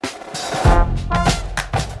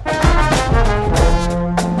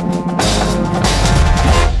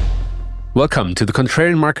Welcome to the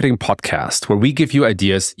Contrarian Marketing Podcast, where we give you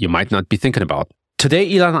ideas you might not be thinking about. Today,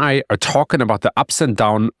 Eli and I are talking about the ups and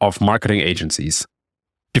downs of marketing agencies.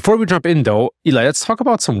 Before we jump in, though, Eli, let's talk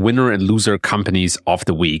about some winner and loser companies of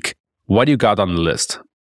the week. What do you got on the list?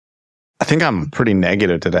 I think I'm pretty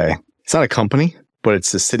negative today. It's not a company, but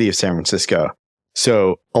it's the city of San Francisco.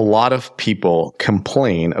 So a lot of people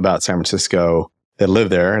complain about San Francisco that live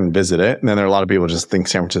there and visit it. And then there are a lot of people who just think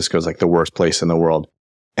San Francisco is like the worst place in the world.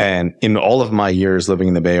 And in all of my years living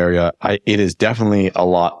in the Bay Area, it is definitely a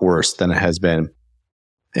lot worse than it has been.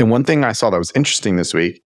 And one thing I saw that was interesting this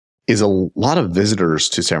week is a lot of visitors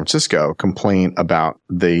to San Francisco complain about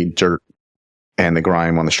the dirt and the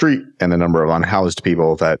grime on the street and the number of unhoused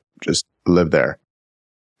people that just live there.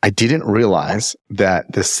 I didn't realize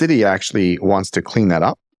that the city actually wants to clean that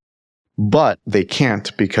up, but they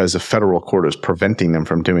can't because a federal court is preventing them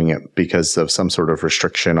from doing it because of some sort of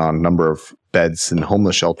restriction on number of beds in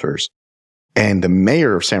homeless shelters. And the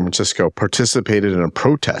mayor of San Francisco participated in a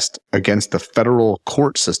protest against the federal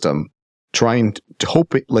court system, trying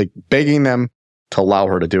to begging them to allow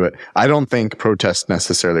her to do it. I don't think protests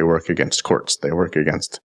necessarily work against courts. They work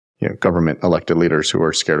against, government elected leaders who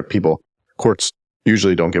are scared of people. Courts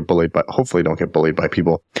usually hopefully don't get bullied by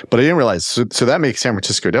people. But I didn't realize. So that makes San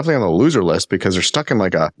Francisco definitely on the loser list because they're stuck in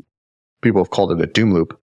people have called it a doom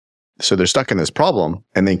loop. So they're stuck in this problem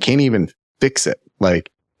and they can't even fix it.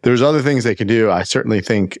 There's other things they can do. I certainly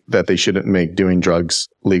think that they shouldn't make doing drugs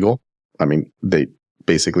legal. I mean, they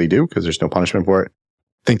basically do because there's no punishment for it.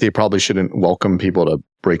 I think they probably shouldn't welcome people to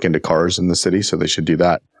break into cars in the city, so they should do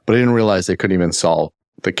that. But I didn't realize they couldn't even solve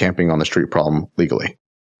the camping on the street problem legally.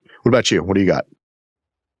 What about you? What do you got?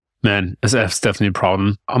 Man, that's definitely a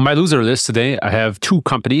problem. On my loser list today, I have two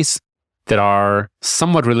companies that are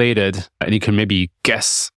somewhat related, and you can maybe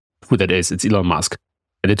guess who that is. It's Elon Musk.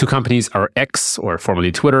 And the two companies are X, or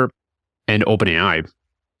formerly Twitter, and OpenAI.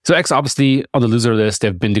 So X, obviously, on the loser list,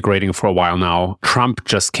 they've been degrading for a while now. Trump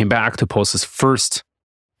just came back to post his first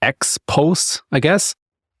X post, I guess,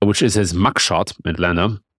 which is his mugshot in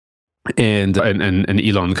Atlanta. And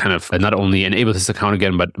Elon kind of not only enabled his account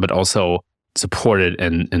again, but also supported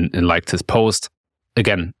and liked his post.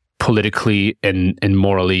 Again, politically and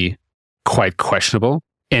morally quite questionable.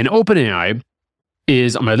 And OpenAI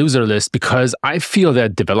is on my loser list because I feel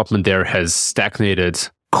that development there has stagnated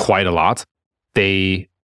quite a lot. They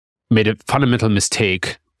made a fundamental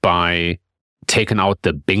mistake by taking out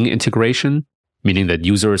the Bing integration, meaning that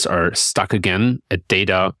users are stuck again at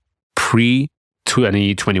data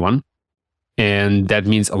pre-2021. And that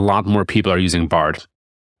means a lot more people are using Bard.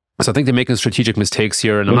 So I think they're making strategic mistakes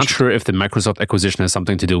here. And I'm not sure if the Microsoft acquisition has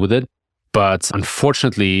something to do with it. But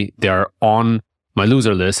unfortunately, they're on my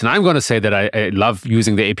loser list. And I'm going to say that I love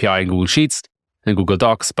using the API in Google Sheets and Google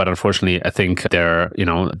Docs. But unfortunately, I think they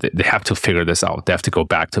have to figure this out. They have to go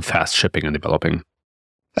back to fast shipping and developing.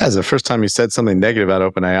 That's the first time you said something negative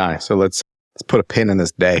about OpenAI. So let's put a pin in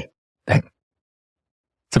this day. It's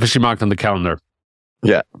officially marked on the calendar.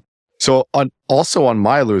 Yeah. So also on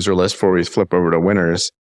my loser list, before we flip over to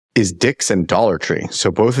winners, is Dick's and Dollar Tree.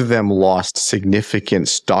 So both of them lost significant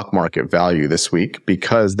stock market value this week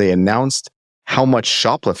because they announced how much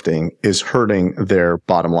shoplifting is hurting their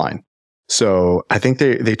bottom line. So I think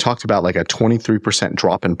they talked about like a 23%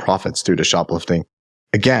 drop in profits due to shoplifting.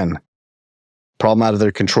 Again, problem out of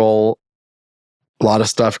their control. A lot of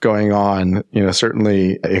stuff going on.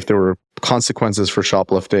 Certainly if there were consequences for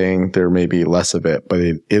shoplifting, there may be less of it. But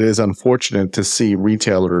it is unfortunate to see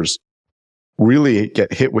retailers really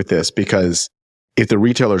get hit with this because if the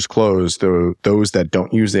retailers close, those that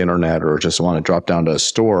don't use the internet or just want to drop down to a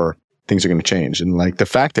store, things are going to change. And the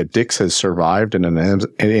fact that Dick's has survived in an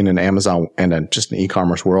Amazon and just an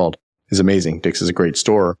e-commerce world is amazing. Dick's is a great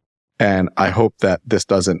store. And I hope that this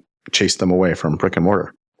doesn't chase them away from brick and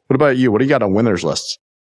mortar. What about you? What do you got on winners lists?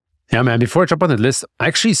 Yeah, man, before I jump on the list, I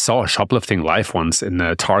actually saw a shoplifting live once in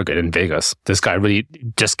Target in Vegas. This guy really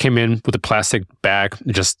just came in with a plastic bag,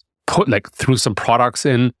 just threw some products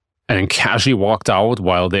in and then casually walked out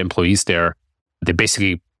while the employees there, they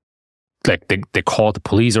basically they called the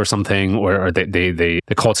police or something, or they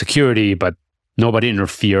called security, but nobody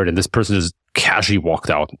interfered and this person just casually walked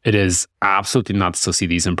out. It is absolutely nuts to see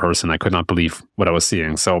these in person. I could not believe what I was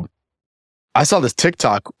seeing. So I saw this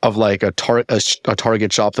TikTok of a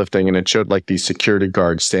Target shoplifting, and it showed these security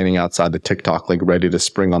guards standing outside the TikTok, ready to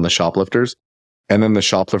spring on the shoplifters. And then the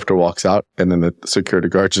shoplifter walks out, and then the security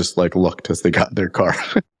guard just looked as they got in their car.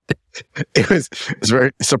 It was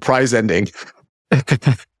very surprise ending.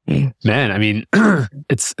 Man, I mean,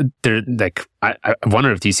 they're I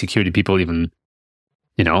wonder if these security people even,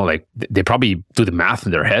 they probably do the math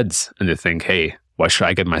in their heads and they think, hey, why should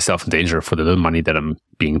I get myself in danger for the little money that I'm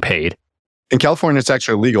being paid? In California, it's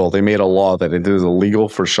actually legal. They made a law that it is illegal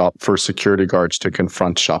for security guards to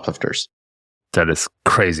confront shoplifters. That is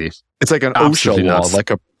crazy. It's like an Absolutely OSHA law,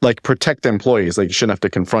 nuts. like protect employees. Like you shouldn't have to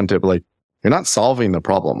confront it, but like you're not solving the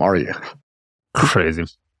problem, are you? Crazy.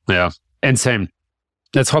 Yeah. And same.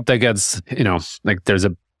 Let's hope that gets, like there's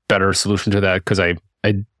a better solution to that, because I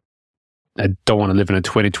don't want to live in a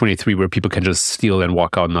 2023 where people can just steal and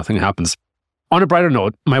walk out and nothing happens. On a brighter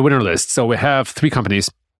note, my winner list. So we have 3 companies: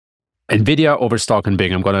 NVIDIA, Overstock, and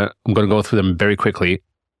Bing. I'm gonna go through them very quickly.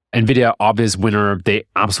 NVIDIA, obvious winner. They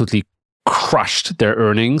absolutely crushed their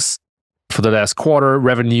earnings for the last quarter.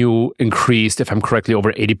 Revenue increased, if I'm correctly,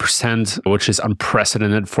 over 80%, which is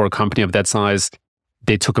unprecedented for a company of that size.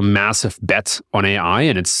 They took a massive bet on AI,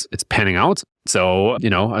 and it's panning out. So,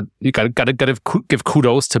 you gotta give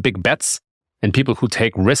kudos to big bets and people who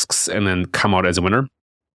take risks and then come out as a winner.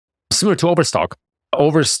 Similar to Overstock.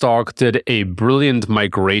 Overstock did a brilliant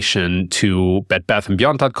migration to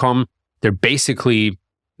bedbathandbeyond.com. They're basically,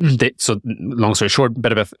 so long story short,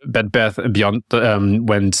 Bed Bath & Beyond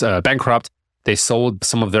went bankrupt. They sold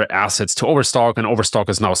some of their assets to Overstock, and Overstock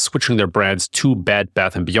is now switching their brands to Bed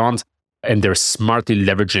Bath & Beyond. And they're smartly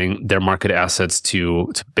leveraging their market assets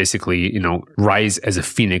to basically, rise as a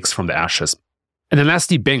phoenix from the ashes. And then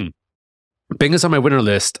lastly, Bing. Bing is on my winner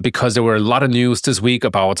list because there were a lot of news this week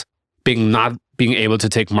about Bing not being able to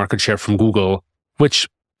take market share from Google, which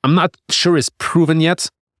I'm not sure is proven yet,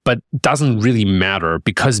 but doesn't really matter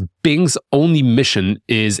because Bing's only mission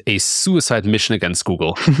is a suicide mission against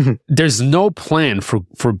Google. There's no plan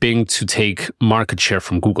for Bing to take market share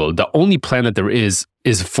from Google. The only plan that there is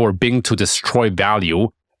for Bing to destroy value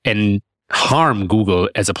and harm Google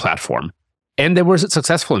as a platform. And they were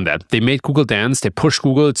successful in that. They made Google dance. They pushed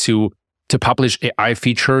Google to publish AI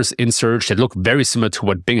features in search that look very similar to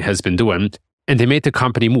what Bing has been doing. And they made the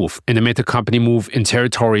company move. And they made the company move in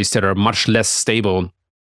territories that are much less stable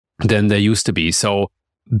than they used to be. So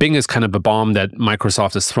Bing is kind of a bomb that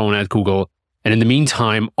Microsoft has thrown at Google. And in the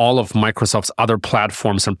meantime, all of Microsoft's other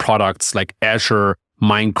platforms and products like Azure,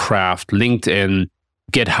 Minecraft, LinkedIn,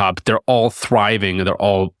 GitHub, they're all thriving and they're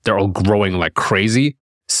all growing like crazy.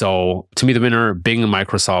 So to me, the winner, Bing and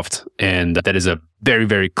Microsoft. And that is a very,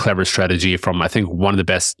 very clever strategy from, I think, one of the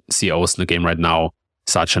best CEOs in the game right now,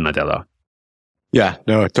 Satya Nadella. Yeah,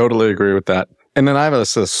 no, I totally agree with that. And then I have a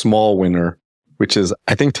small winner, which is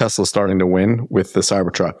I think Tesla's starting to win with the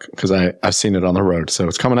Cybertruck because I've seen it on the road. So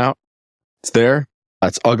it's coming out. It's there.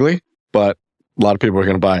 It's ugly, but a lot of people are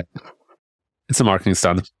going to buy it. It's a marketing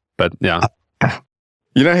stunt, but yeah.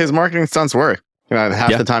 His marketing stunts work.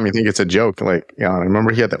 Half the time you think it's a joke. Like, I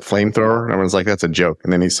remember he had that flamethrower and everyone's like, that's a joke.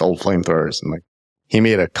 And then he sold flamethrowers and like he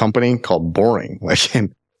made a company called Boring. Like, and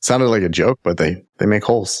it sounded like a joke, but they make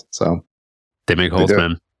holes. So they make holes,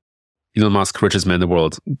 man. Elon Musk, richest man in the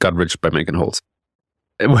world, got rich by making holes.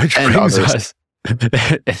 Which brings us,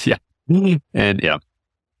 yeah. And yeah,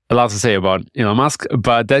 a lot to say about Elon Musk,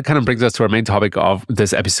 but that kind of brings us to our main topic of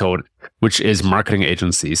this episode, which is marketing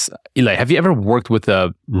agencies. Eli, have you ever worked with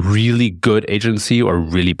a really good agency or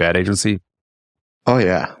really bad agency? Oh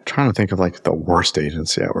yeah. I'm trying to think of like the worst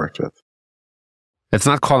agency I worked with. Let's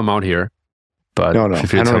not call them out here, but no,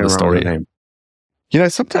 if you tell the story. Name.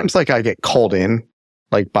 Sometimes like I get called in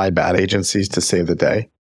like by bad agencies to save the day,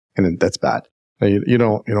 and that's bad. You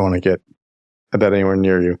don't want to get that anywhere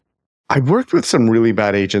near you. I worked with some really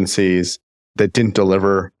bad agencies that didn't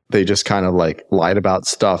deliver. They just kind of like lied about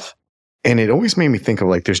stuff. And it always made me think of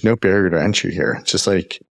like, there's no barrier to entry here. It's just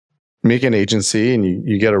like make an agency and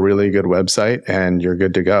you get a really good website and you're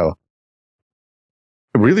good to go.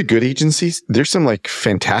 Really good agencies. There's some like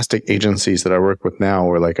fantastic agencies that I work with now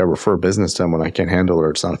where like I refer business to them when I can't handle it or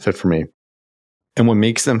it's not a fit for me. And what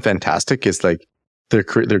makes them fantastic is like, they're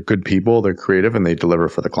good people, they're creative, and they deliver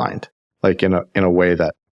for the client, like in a way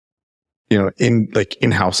that, in like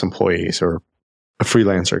in-house employees or a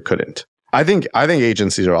freelancer couldn't. I think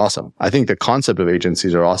agencies are awesome. I think the concept of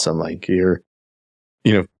agencies are awesome. Like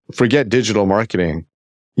forget digital marketing.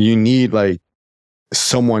 You need like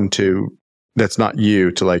someone that's not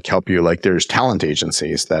you to like help you. Like there's talent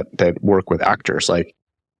agencies that work with actors. Like,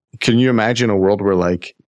 can you imagine a world where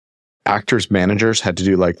like actors managers had to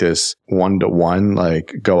do like this 1-to-1,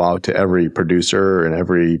 like go out to every producer and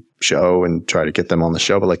every show and try to get them on the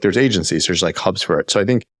show. But like there's agencies, there's like hubs for it. So I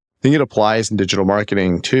think it applies in digital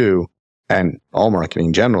marketing too. And all marketing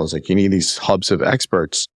in general is like you need these hubs of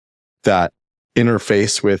experts that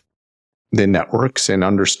interface with the networks and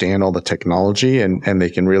understand all the technology and they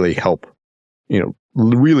can really help,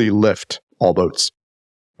 really lift all boats.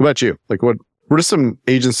 What about you? Like what are some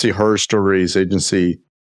agency horror stories, agency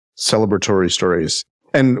celebratory stories.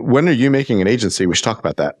 And when are you making an agency? We should talk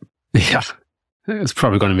about that. Yeah, it's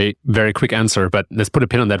probably going to be a very quick answer, but let's put a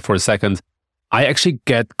pin on that for a second. I actually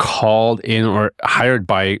get called in or hired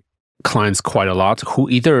by clients quite a lot who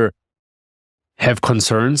either have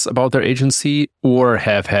concerns about their agency or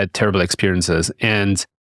have had terrible experiences. And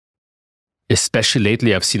especially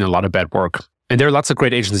lately, I've seen a lot of bad work. And there are lots of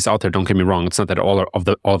great agencies out there, don't get me wrong. It's not that all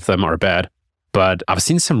of them are bad, but I've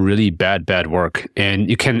seen some really bad work. And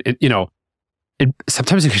you can,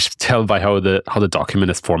 sometimes you can tell by how the document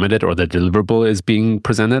is formatted or the deliverable is being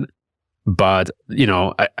presented. But,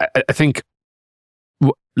 I think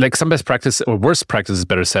like some best practice or worst practices,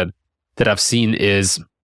 better said, that I've seen is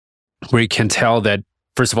where you can tell that,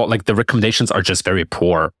 first of all, like the recommendations are just very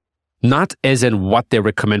poor. Not as in what they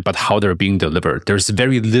recommend, but how they're being delivered. There's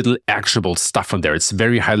very little actionable stuff on there. It's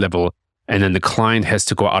very high level. And then the client has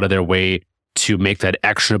to go out of their way to make that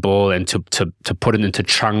actionable and to put it into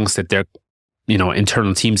chunks that their,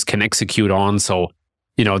 internal teams can execute on. So,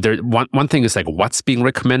 one thing is like what's being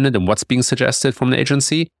recommended and what's being suggested from the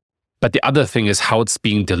agency. But the other thing is how it's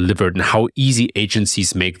being delivered and how easy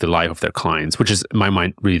agencies make the life of their clients, which is, in my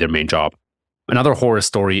mind, really their main job. Another horror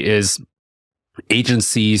story is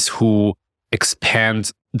agencies who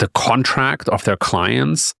expand the contract of their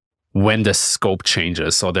clients when the scope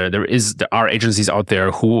changes. So there are agencies out there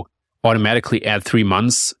who automatically add 3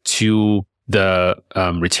 months to the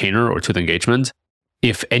retainer or to the engagement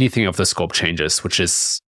if anything of the scope changes, which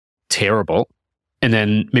is terrible. And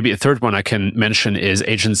then maybe a third one I can mention is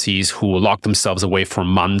agencies who lock themselves away for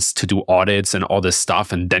months to do audits and all this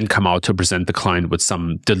stuff and then come out to present the client with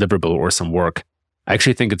some deliverable or some work. I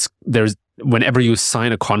actually think whenever you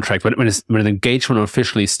sign a contract, when an engagement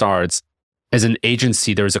officially starts, as an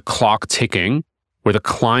agency, there's a clock ticking where the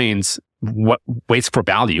client waits for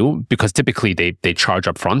value because typically they charge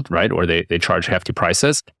up front, right? Or they charge hefty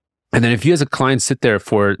prices. And then if you as a client sit there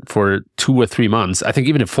for 2 or 3 months, I think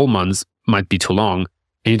even a full month might be too long,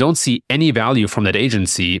 and you don't see any value from that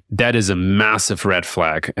agency, that is a massive red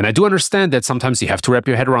flag. And I do understand that sometimes you have to wrap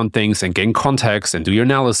your head around things and gain context and do your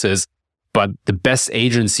analysis, but the best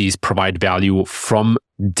agencies provide value from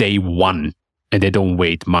day one, and they don't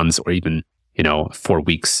wait months or even, 4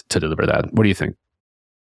 weeks to deliver that. What do you think?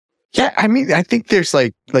 Yeah, I mean, I think there's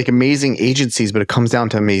like amazing agencies, but it comes down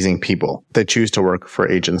to amazing people that choose to work for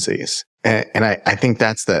agencies. And I think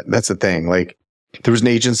that's the thing. Like, there was an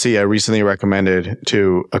agency I recently recommended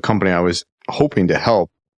to a company I was hoping to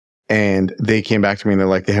help, and they came back to me and they're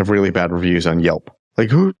like, they have really bad reviews on Yelp. Like,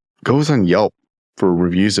 who goes on Yelp for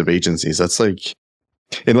reviews of agencies? That's like,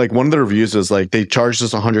 and like one of the reviews was like, they charged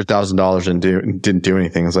us $100,000 and didn't do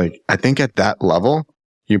anything. It's like, I think at that level,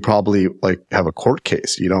 you probably like have a court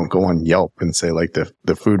case. You don't go on Yelp and say like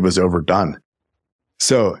the food was overdone.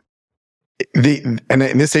 So and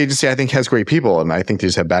this agency I think has great people, and I think they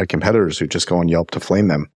just have bad competitors who just go on Yelp to flame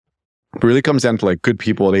them. It really comes down to like good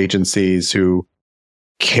people at agencies who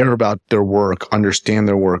care about their work, understand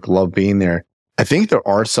their work, love being there. I think there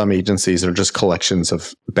are some agencies that are just collections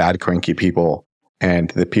of bad, cranky people, and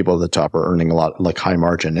the people at the top are earning a lot, like high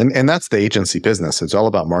margin. And that's the agency business. It's all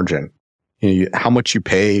about margin. How much you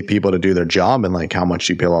pay people to do their job and like how much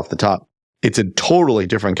you pay off the top. It's a totally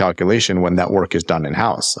different calculation when that work is done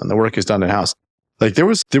in-house. And the work is done in-house. Like there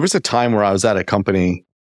was a time where I was at a company,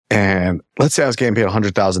 and let's say I was getting paid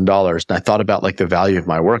 $100,000, and I thought about like the value of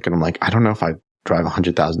my work, and I'm like, I don't know if I drive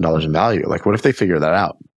 $100,000 in value. Like, what if they figure that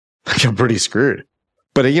out? Like, I'm pretty screwed.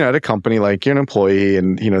 But at a company, like you're an employee,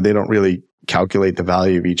 and they don't really calculate the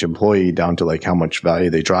value of each employee down to like how much value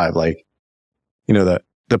they drive. Like,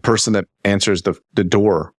 the person that answers the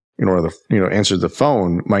door, or answers the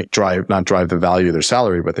phone might not drive the value of their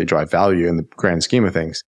salary, but they drive value in the grand scheme of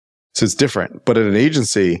things. So it's different. But at an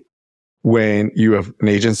agency, when you have an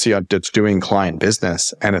agency that's doing client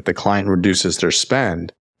business, and if the client reduces their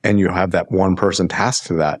spend and you have that one person tasked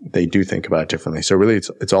to that, they do think about it differently. So really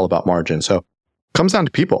it's all about margin. So it comes down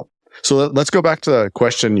to people. So let's go back to the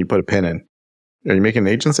question you put a pin in. Are you making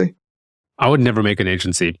an agency? I would never make an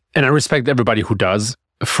agency. And I respect everybody who does.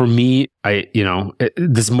 For me, this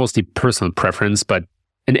is mostly personal preference, but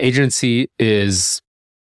an agency is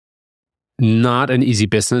not an easy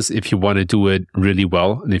business if you want to do it really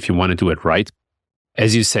well and if you want to do it right.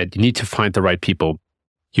 As you said, you need to find the right people.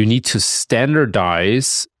 You need to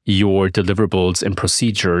standardize your deliverables and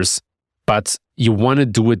procedures, but you want to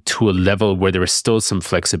do it to a level where there is still some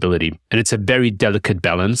flexibility. And it's a very delicate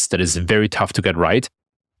balance that is very tough to get right.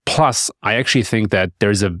 Plus, I actually think that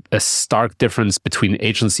there's a stark difference between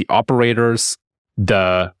agency operators,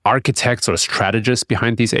 the architects or strategists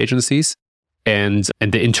behind these agencies, and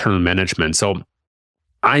the internal management. So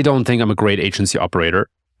I don't think I'm a great agency operator.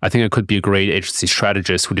 I think I could be a great agency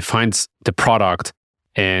strategist who defines the product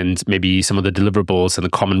and maybe some of the deliverables and the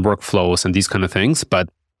common workflows and these kind of things. But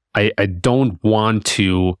I don't want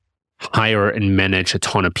to hire and manage a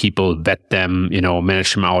ton of people, vet them,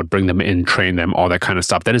 manage them out, bring them in, train them, all that kind of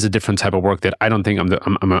stuff. That is a different type of work that I don't think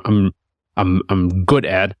I'm good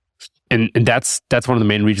at. And that's one of the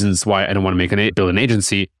main reasons why I don't want to build an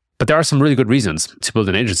agency. But there are some really good reasons to build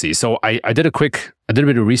an agency. So I did a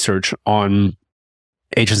bit of research on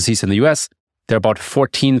agencies in the US. There are about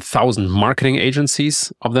 14,000 marketing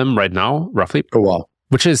agencies of them right now, roughly. Oh, wow.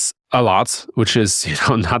 Which is a lot, which is,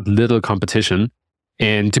 not little competition.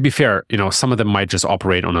 And to be fair, some of them might just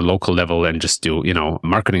operate on a local level and just do,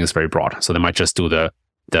 marketing is very broad. So they might just do the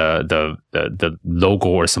logo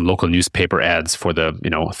or some local newspaper ads for the,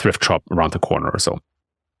 thrift shop around the corner or so.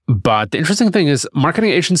 But the interesting thing is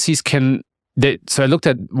marketing agencies so I looked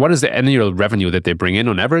at what is the annual revenue that they bring in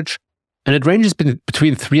on average, and it ranges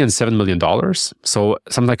between $3 and $7 million. So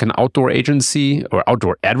something like an outdoor agency or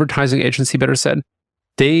outdoor advertising agency, better said,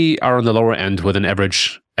 they are on the lower end with an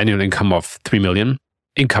average annual income of $3 million.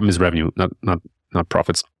 Income is revenue, not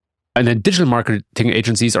profits. And then digital marketing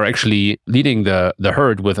agencies are actually leading the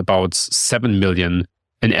herd with about $7 million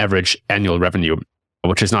in average annual revenue,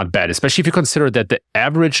 which is not bad, especially if you consider that the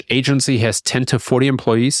average agency has 10 to 40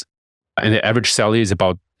 employees and the average salary is a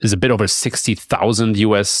bit over $60,000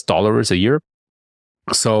 US a year.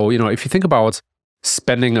 So, if you think about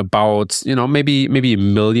spending about, maybe $1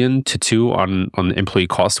 million to $2 million on employee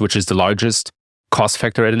costs, which is the largest cost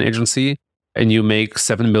factor at an agency, and you make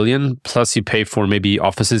 $7 million, plus you pay for maybe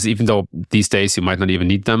offices, even though these days you might not even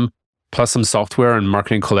need them, plus some software and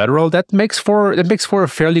marketing collateral, that makes for a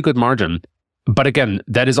fairly good margin. But again,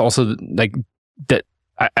 that is also like that.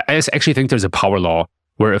 I actually think there's a power law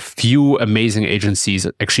where a few amazing agencies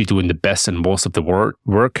are actually doing the best and most of the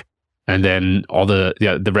work, and then all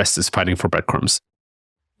the rest is fighting for breadcrumbs.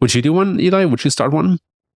 Would you do one, Eli? Would you start one?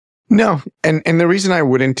 No, and the reason I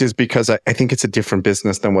wouldn't is because I think it's a different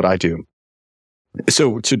business than what I do.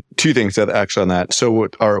 So two things that actually on that. So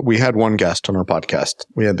we had one guest on our podcast.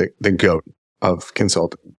 We had the GOAT of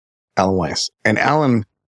consulting, Alan Weiss, and Alan,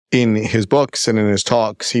 in his books and in his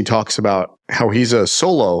talks, he talks about how he's a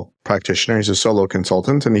solo practitioner. He's a solo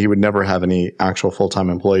consultant, and he would never have any actual full-time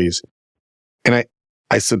employees. And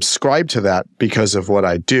I subscribe to that because of what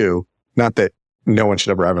I do. Not that no one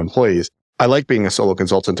should ever have employees. I like being a solo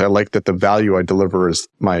consultant. I like that the value I deliver is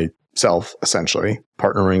myself, essentially,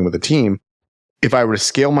 partnering with a team. If I were to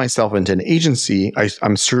scale myself into an agency,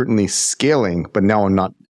 I'm certainly scaling, but now I'm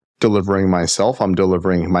not delivering myself. I'm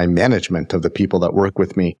delivering my management of the people that work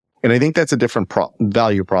with me. And I think that's a different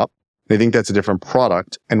value prop. I think that's a different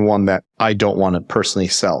product and one that I don't want to personally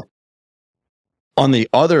sell. On the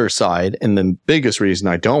other side, and the biggest reason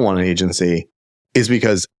I don't want an agency is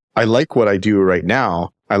because I like what I do right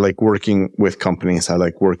now. I like working with companies. I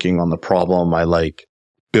like working on the problem. I like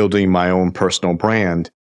building my own personal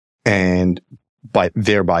brand and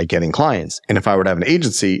thereby getting clients. And if I were to have an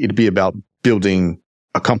agency, it'd be about building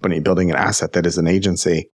a company, building an asset that is an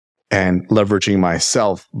agency and leveraging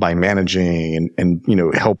myself by managing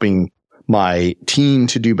and helping my team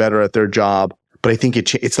to do better at their job. But I think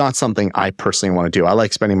it's not something I personally want to do. I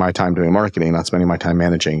like spending my time doing marketing, not spending my time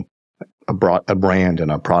managing a brand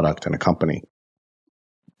and a product and a company.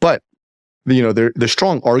 But, the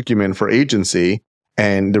strong argument for agency,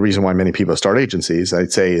 and the reason why many people start agencies,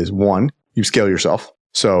 I'd say, is one, you scale yourself.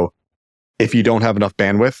 So if you don't have enough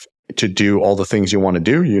bandwidth to do all the things you want to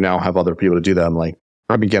do, you now have other people to do that.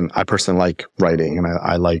 I personally like writing and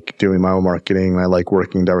I like doing my own marketing and I like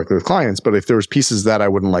working directly with clients. But if there was pieces that I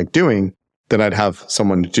wouldn't like doing, then I'd have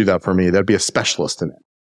someone to do that for me. That'd be a specialist in it.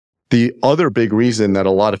 The other big reason that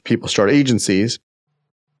a lot of people start agencies,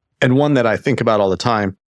 and one that I think about all the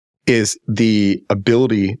time, is the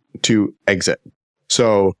ability to exit.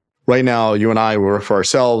 So right now, you and I work for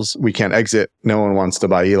ourselves. We can't exit. No one wants to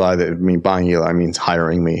buy Eli. Buying Eli means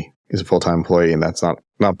hiring me as a full-time employee, and that's not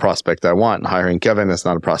a prospect I want. And hiring Kevin, that's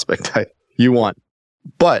not a prospect you want.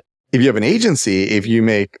 But if you have an agency, if you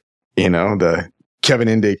make, the Kevin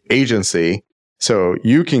Indig agency, so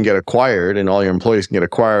you can get acquired and all your employees can get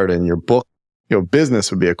acquired and your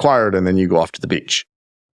business would be acquired and then you go off to the beach.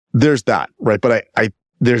 There's that, right? But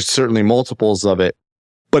there's certainly multiples of it.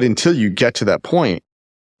 But until you get to that point,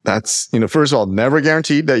 that's, first of all, never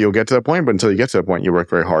guaranteed that you'll get to that point, but until you get to that point, you work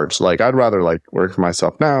very hard. So I'd rather work for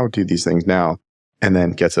myself now, do these things now, and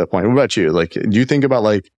then get to that point. What about you? Do you think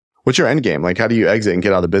about what's your end game? How do you exit and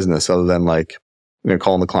get out of the business other than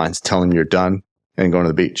calling the clients, telling them you're done and going to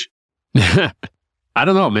the beach? I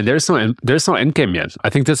don't know, man. There's no end game yet. I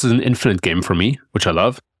think this is an infinite game for me, which I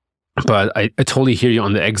love. But I totally hear you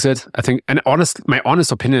on the exit. I think, and my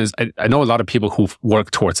honest opinion is I know a lot of people who've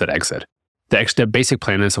worked towards that exit. Their basic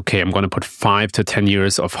plan is, okay, I'm going to put 5 to 10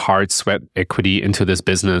 years of hard sweat equity into this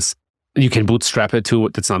business. You can bootstrap it too.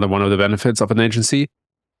 That's another one of the benefits of an agency.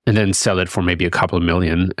 And then sell it for maybe a couple of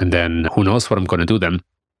million. And then who knows what I'm going to do then.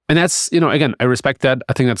 And that's, again, I respect that.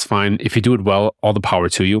 I think that's fine. If you do it well, all the power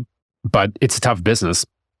to you. But it's a tough business.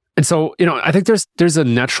 And so, I think there's a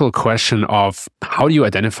natural question of how do you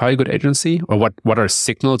identify a good agency, or what are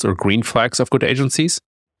signals or green flags of good agencies?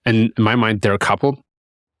 And in my mind, there are a couple.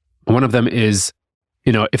 One of them is,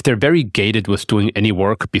 if they're very gated with doing any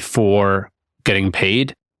work before getting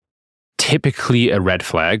paid, typically a red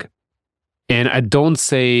flag. And I don't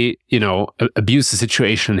say, abuse the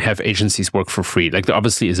situation and have agencies work for free. Like there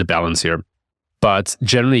obviously is a balance here. But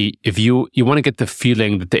generally, if you want to get the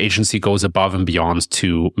feeling that the agency goes above and beyond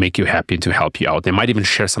to make you happy and to help you out, they might even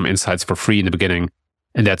share some insights for free in the beginning.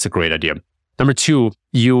 And that's a great idea. Number 2,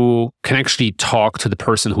 you can actually talk to the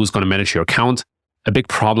person who's going to manage your account. A big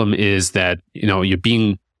problem is that, you're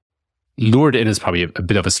being lured in is probably a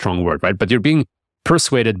bit of a strong word, right? But you're being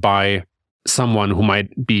persuaded by someone who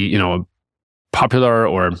might be, popular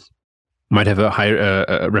or might have a high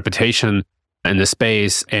reputation in the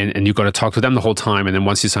space, and you've got to talk to them the whole time. And then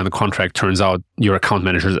once you sign the contract, turns out your account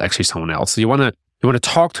manager is actually someone else. So you want to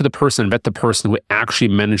talk to the person, vet the person who actually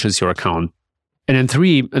manages your account. And then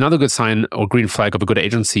 3, another good sign or green flag of a good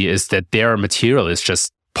agency is that their material is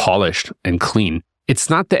just polished and clean. It's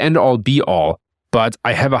not the end all be all, but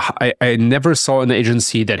I never saw an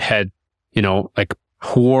agency that had, like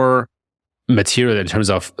poor material in terms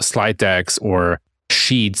of slide decks or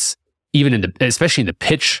sheets, even especially in the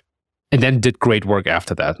pitch, and then did great work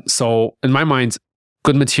after that. So in my mind,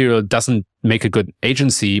 good material doesn't make a good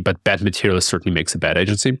agency, but bad material certainly makes a bad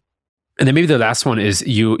agency. And then maybe the last one is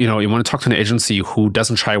you want to talk to an agency who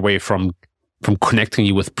doesn't shy away from connecting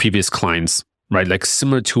you with previous clients, right? Like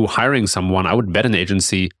similar to hiring someone, I would vet an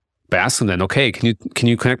agency by asking them, okay, can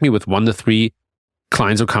you connect me with 1 to 3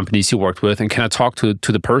 clients or companies you worked with, and can I talk to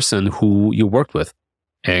the person who you worked with,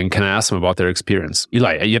 and can I ask them about their experience?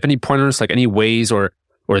 Eli, you have any pointers, like any ways or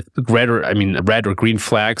red or green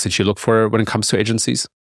flags that you look for when it comes to agencies?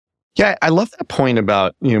 Yeah, I love that point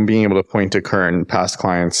about being able to point to current and past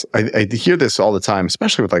clients. I hear this all the time,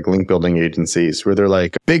 especially with like link building agencies, where they're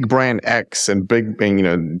like big brand X and big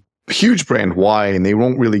huge brand Y, and they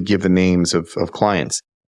won't really give the names of clients.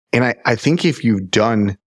 And I think if you've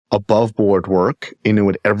done above board work in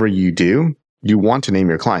whatever you do, you want to name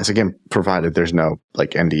your clients. Again, provided there's no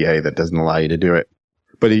like NDA that doesn't allow you to do it.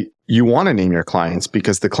 But you want to name your clients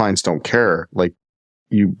because the clients don't care. Like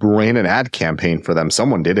you ran an ad campaign for them.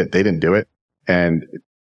 Someone did it. They didn't do it. And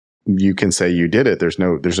you can say you did it. There's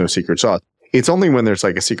no secret sauce. It's only when there's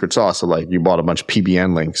like a secret sauce. So like you bought a bunch of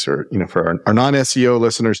PBN links or, for our non-SEO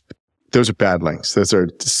listeners, those are bad links. Those are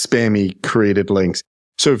spammy created links.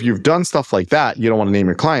 So if you've done stuff like that, you don't want to name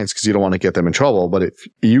your clients because you don't want to get them in trouble. But if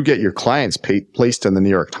you get your clients placed in the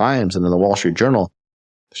New York Times and in the Wall Street Journal,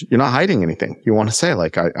 you're not hiding anything. You want to say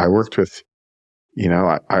like, I worked with,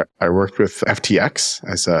 I worked with FTX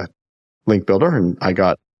as a link builder, and I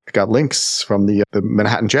got links from the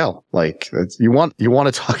Manhattan jail. Like you want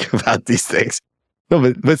to talk about these things.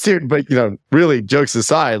 No, but really jokes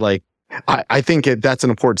aside, like I think that's an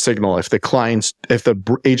important signal. If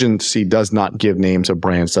the agency does not give names of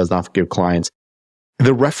brands, does not give clients,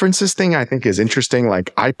 the references thing I think is interesting.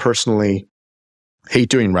 Like I personally hate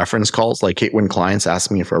doing reference calls, like hate when clients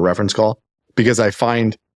ask me for a reference call, because I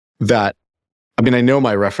find that, I know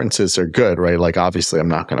my references are good, right? Like obviously I'm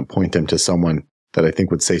not going to point them to someone that I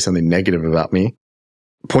think would say something negative about me.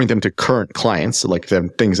 Point them to current clients. So like if they have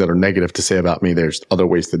things that are negative to say about me, there's other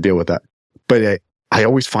ways to deal with that. But I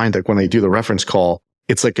always find that when I do the reference call,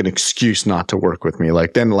 it's like an excuse not to work with me.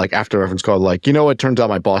 Like then like after the reference call, like, it turns out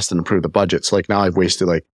my boss didn't approve the budget. So like now I've wasted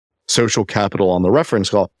like social capital on the reference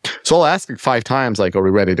call. So I'll ask like 5 times, like, are we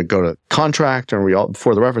ready to go to contract? Or are we all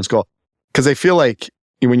before the reference call? Because I feel like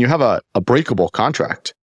when you have a breakable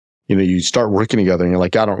contract, you start working together and you're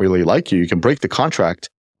like, I don't really like you. You can break the contract.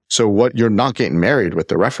 So you're not getting married with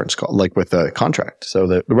the reference call, like with the contract. So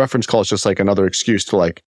the reference call is just like another excuse to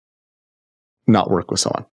like not work with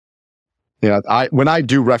someone. When I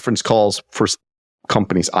do reference calls for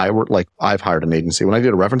companies, I've hired an agency. When I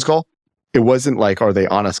did a reference call, it wasn't like, are they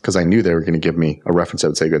honest? Because I knew they were going to give me a reference that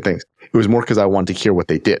would say good things. It was more because I wanted to hear what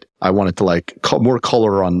they did. I wanted to like more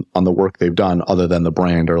color on the work they've done other than the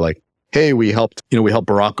brand, or like, hey, we helped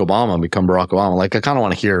Barack Obama become Barack Obama. Like, I kind of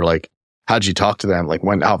want to hear like, how'd you talk to them? Like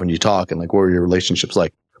when often you talk, and like, what were your relationships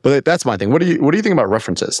like? But that's my thing. What do you think about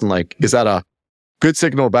references? And like, is that a good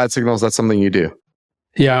signal or bad signal? Is that something you do?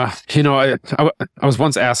 Yeah. I was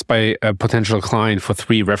once asked by a potential client for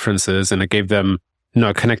 3 references, and I gave them,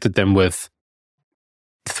 I connected them with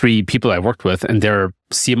 3 people I worked with, and they're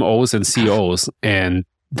CMOs and CEOs. And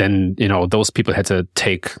then, those people had to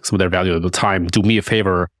take some of their valuable time, do me a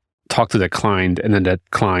favor, talk to that client. And then that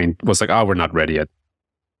client was like, oh, we're not ready yet.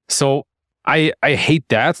 So I hate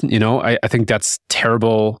that. I think that's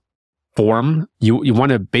terrible form. You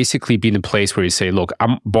want to basically be in a place where you say, look,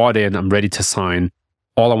 I'm bought in, I'm ready to sign.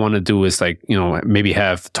 All I want to do is maybe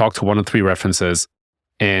talk to 1 or 3 references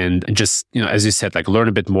and just, as you said, learn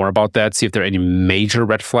a bit more about that, see if there are any major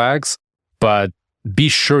red flags, but be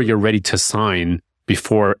sure you're ready to sign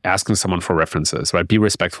before asking someone for references, right? Be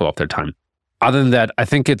respectful of their time. Other than that, I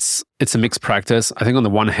think it's a mixed practice. I think on the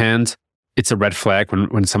one hand, it's a red flag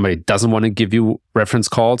when somebody doesn't want to give you reference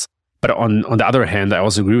calls. But on the other hand, I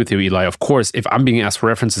also agree with you, Eli. Of course, if I'm being asked for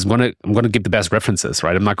references, I'm gonna give the best references,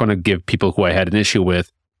 right? I'm not gonna give people who I had an issue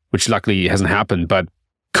with, which luckily hasn't happened, but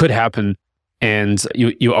could happen. And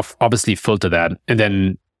you obviously filter that, and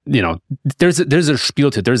then there's a spiel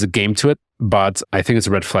to it, there's a game to it. But I think it's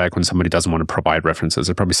a red flag when somebody doesn't want to provide references.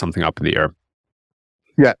 There's probably something up in the air.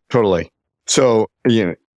 Yeah, totally. So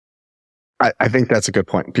I think that's a good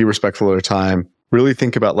point. Be respectful of their time. Really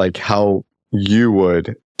think about how you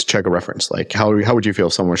would check a reference. How would you feel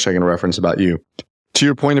if someone was checking a reference about you? To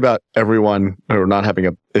your point about everyone or not having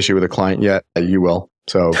an issue with a client yet, you will.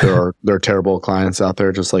 So there are terrible clients out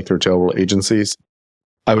there, just like there are terrible agencies.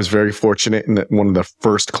 I was very fortunate in that one of the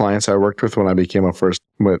first clients I worked with when I first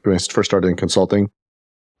started in consulting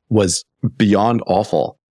was beyond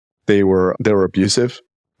awful. They were abusive.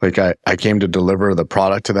 I came to deliver the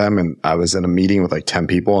product to them, and I was in a meeting with 10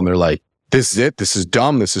 people, and they're like, "This is it. This is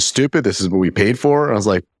dumb. This is stupid. This is what we paid for." And I was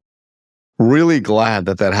like, really glad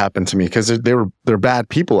that happened to me, because they're bad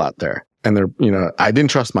people out there, and I didn't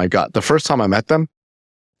trust my gut. The first time I met them,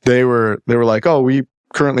 they were like, "Oh, we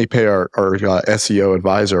currently pay our SEO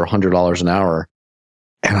advisor $100 an hour,"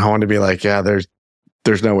 and I wanted to be like, "Yeah,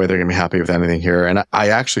 there's no way they're gonna be happy with anything here." And I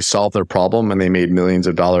actually solved their problem, and they made millions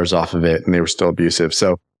of dollars off of it, and they were still abusive.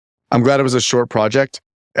 So I'm glad it was a short project.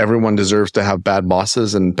 Everyone deserves to have bad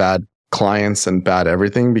bosses and bad clients and bad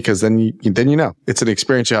everything, because then it's an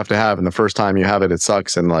experience you have to have. And the first time you have it, it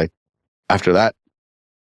sucks. And after that,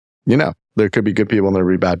 there could be good people and there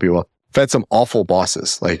will be bad people. I've had some awful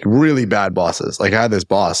bosses, really bad bosses. I had this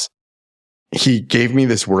boss, he gave me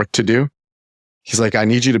this work to do. He's like, "I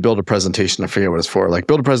need you to build a presentation." I forget what it's for.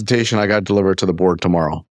 Build a presentation. I got to deliver it to the board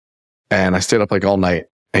tomorrow. And I stayed up all night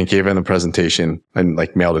and gave him the presentation and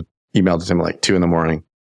emailed it to him at 2 a.m.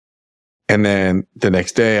 And then the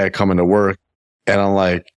next day I come into work and I'm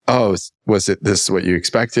like, "Oh, was this what you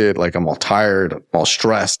expected?" I'm all tired, I'm all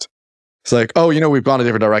stressed. It's like, "Oh, we've gone a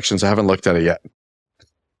different direction, so I haven't looked at it yet."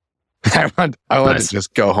 I want to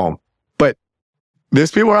just go home. But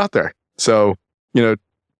there's people out there. So,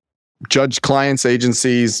 judge clients,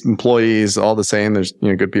 agencies, employees, all the same. There's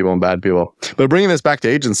good people and bad people. But bringing this back to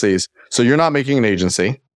agencies, so you're not making an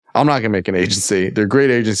agency. I'm not going to make an agency. There are great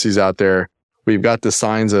agencies out there. We've got the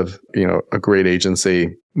signs of a great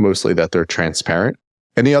agency, mostly that they're transparent.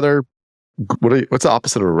 Any other? What's the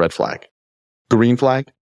opposite of a red flag? Green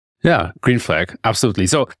flag? Yeah, green flag, absolutely.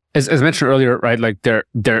 So as mentioned earlier, right, they're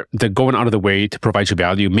going out of the way to provide you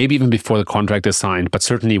value, maybe even before the contract is signed, but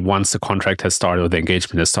certainly once the contract has started or the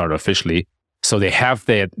engagement has started officially. So they have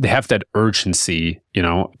that urgency,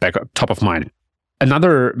 back up, top of mind.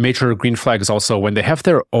 Another major green flag is also when they have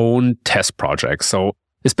their own test projects. So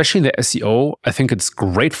especially in the SEO, I think it's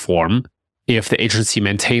great form if the agency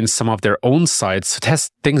maintains some of their own sites to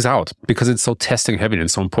test things out, because it's so testing heavy and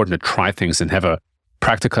it's so important to try things and have a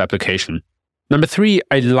practical application. Number 3,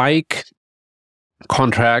 I like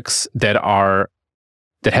contracts that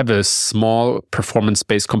have a small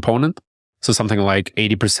performance-based component. So something like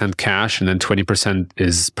 80% cash and then 20%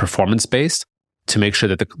 is performance-based, to make sure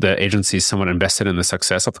that the agency is somewhat invested in the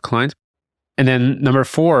success of the client. And then number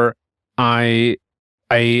 4, I'm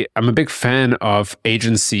a big fan of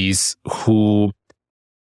agencies who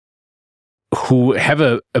have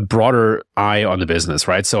a broader eye on the business,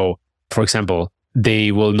 right? So, for example,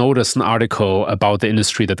 they will notice an article about the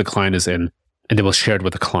industry that the client is in, and they will share it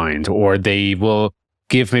with the client, or they will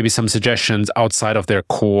give maybe some suggestions outside of their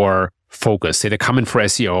core focus. Say they come in for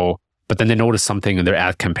SEO, but then they notice something in their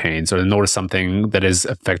ad campaigns, or they notice something that is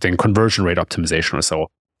affecting conversion rate optimization or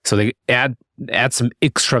so. So they add some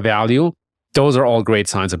extra value. Those are all great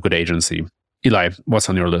signs of good agency. Eli, what's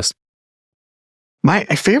on your list? My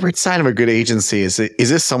favorite sign of a good agency is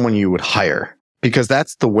this someone you would hire? Because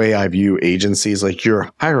that's the way I view agencies. You're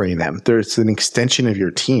hiring them. There's an extension of your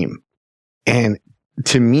team. And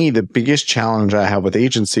to me, the biggest challenge I have with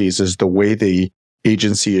agencies is the way the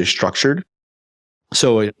agency is structured.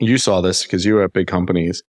 So you saw this because you were at big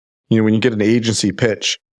companies. When you get an agency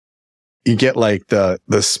pitch, you get like the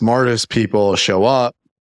smartest people show up.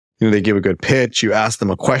 They give a good pitch. You ask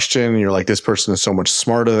them a question. And you're like, this person is so much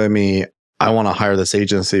smarter than me. I want to hire this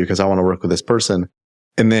agency because I want to work with this person.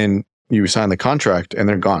 And then you sign the contract and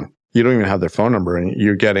they're gone. You don't even have their phone number. And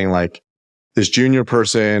you're getting like this junior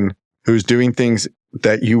person who's doing things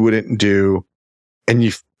that you wouldn't do. And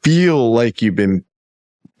you feel like you've been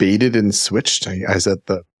baited and switched. I said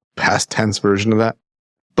the past tense version of that.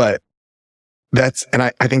 But I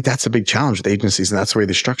think that's a big challenge with agencies, and that's the way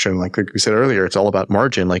they structure them. Like we said earlier, it's all about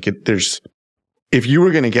margin. Like if you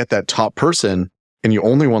were going to get that top person and you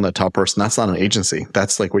only want that top person, that's not an agency.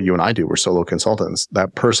 That's like what you and I do. We're solo consultants.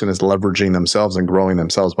 That person is leveraging themselves and growing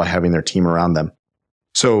themselves by having their team around them.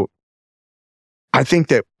 So I think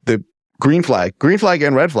that the green flag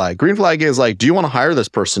and red flag. Green flag is like, do you want to hire this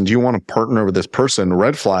person? Do you want to partner with this person?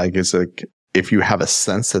 Red flag is like, if you have a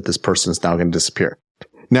sense that this person is now going to disappear.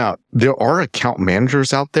 Now, there are account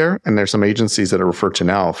managers out there, and there's some agencies that are referred to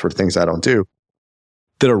now for things I don't do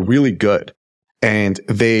that are really good. And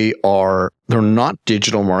they're not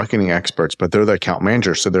digital marketing experts, but they're the account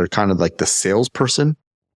manager. So they're kind of like the salesperson.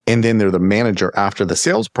 And then they're the manager after the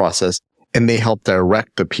sales process, and they help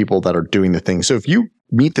direct the people that are doing the thing. So if you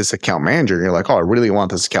meet this account manager, you're like, oh, I really want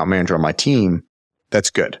this account manager on my team. That's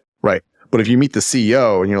good, right? But if you meet the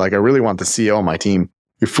CEO and you're like, I really want the CEO on my team,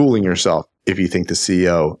 you're fooling yourself if you think the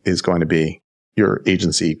CEO is going to be your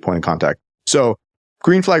agency point of contact. So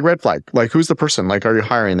green flag, red flag, like who's the person? Like, are you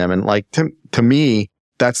hiring them? And like, to me,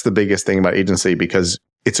 that's the biggest thing about agency because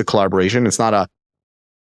it's a collaboration. It's not an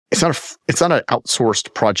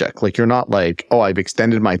outsourced project. Like you're not like, oh, I've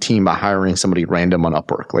extended my team by hiring somebody random on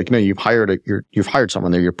Upwork. Like, no, you've hired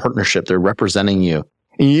someone. They're your partnership. They're representing you.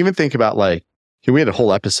 And you even think about like, we had a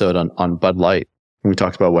whole episode on Bud Light when we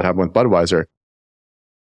talked about what happened with Budweiser.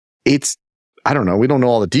 I don't know. We don't know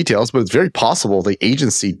all the details, but it's very possible the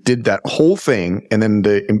agency did that whole thing. And then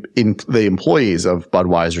the employees of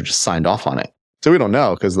Budweiser just signed off on it. So we don't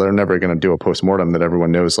know because they're never going to do a postmortem that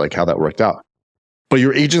everyone knows like how that worked out. But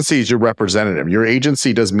your agency is your representative. Your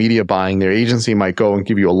agency does media buying. Their agency might go and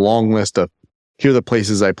give you a long list of here are the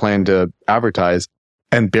places I plan to advertise.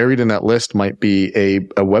 And buried in that list might be a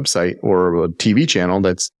website or a TV channel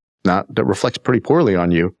that reflects pretty poorly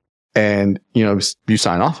on you. And, you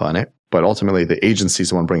sign off on it. But ultimately, the agency is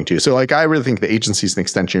the one bringing it to you. So, like, I really think the agency is an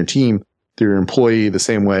extension of your team. They're your employee the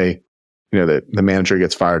same way, the manager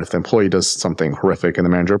gets fired if the employee does something horrific and the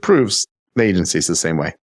manager approves. The agency is the same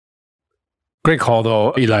way. Great call,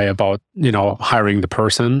 though, Eli, about, hiring the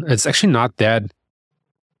person. It's actually not that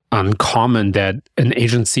uncommon that an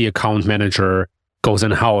agency account manager goes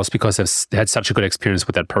in-house because they've had such a good experience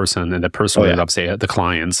with that person and that person really loves the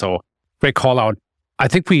client. So, great call out. I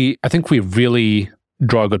think we really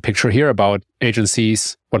draw a good picture here about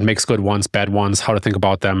agencies, what makes good ones, bad ones, how to think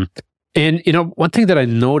about them. And, one thing that I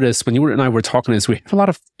noticed when you and I were talking is we have a lot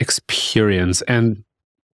of experience. And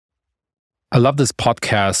I love this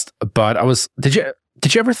podcast, but did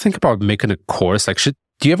you ever think about making a course? Like, should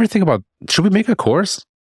we make a course?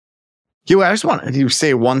 I just want to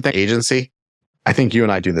say one thing, agency. I think you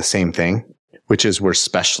and I do the same thing, which is we're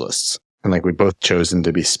specialists. And like we both chosen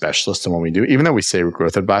to be specialists in what we do, even though we say we're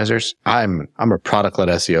growth advisors. I'm a product-led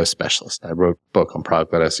SEO specialist. I wrote a book on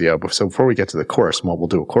product-led SEO. But so before we get to the course, and what we'll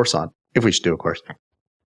do a course on, if we should do a course,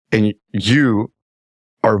 and you're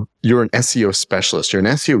an SEO specialist. You're an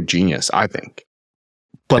SEO genius, I think.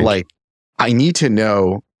 But I need to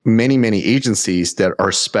know many, many agencies that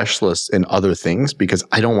are specialists in other things because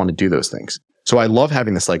I don't want to do those things. So I love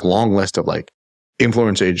having this like long list of like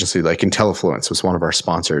influence agency, like IntelliFluence was one of our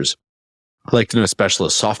sponsors. I like to know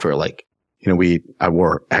specialist software. Like,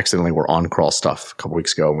 accidentally wore OnCrawl stuff a couple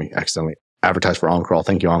weeks ago and we accidentally advertised for OnCrawl.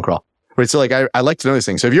 Thank you, OnCrawl. Right. So like, I like to know these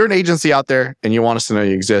things. So if you're an agency out there and you want us to know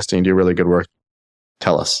you exist and you do really good work,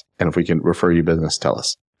 tell us. And if we can refer you business, tell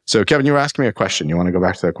us. So Kevin, you were asking me a question. You want to go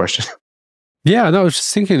back to that question? Yeah, no, I was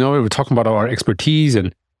just thinking, we were talking about our expertise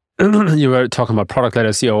and you were talking about product-led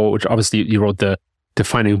SEO, which obviously you wrote the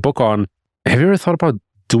defining book on. Have you ever thought about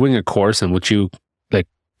doing a course, and would you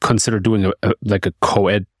consider doing a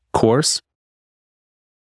co-ed course?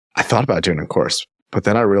 I thought about doing a course, but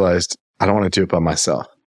then I realized I don't want to do it by myself.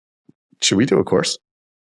 Should we do a course?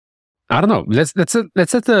 I don't know. Let's let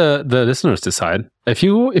the listeners decide. If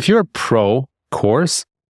you're a pro course,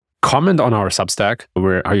 comment on our Substack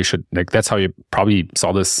how you should that's how you probably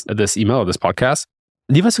saw this email or this podcast.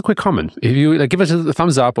 Leave us a quick comment. If you give us a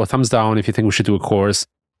thumbs up or thumbs down if you think we should do a course.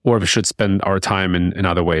 or if we should spend our time in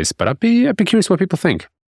other ways. But I'd be curious what people think.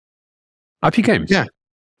 IP game. Yeah,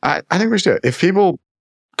 I think we should do it. If people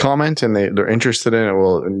comment and they're interested in it,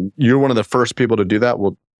 and you're one of the first people to do that,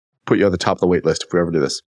 we'll put you at the top of the wait list if we ever do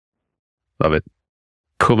this. Love it.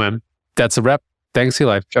 Cool, man. That's a wrap. Thanks,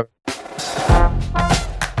 Eli. Ciao.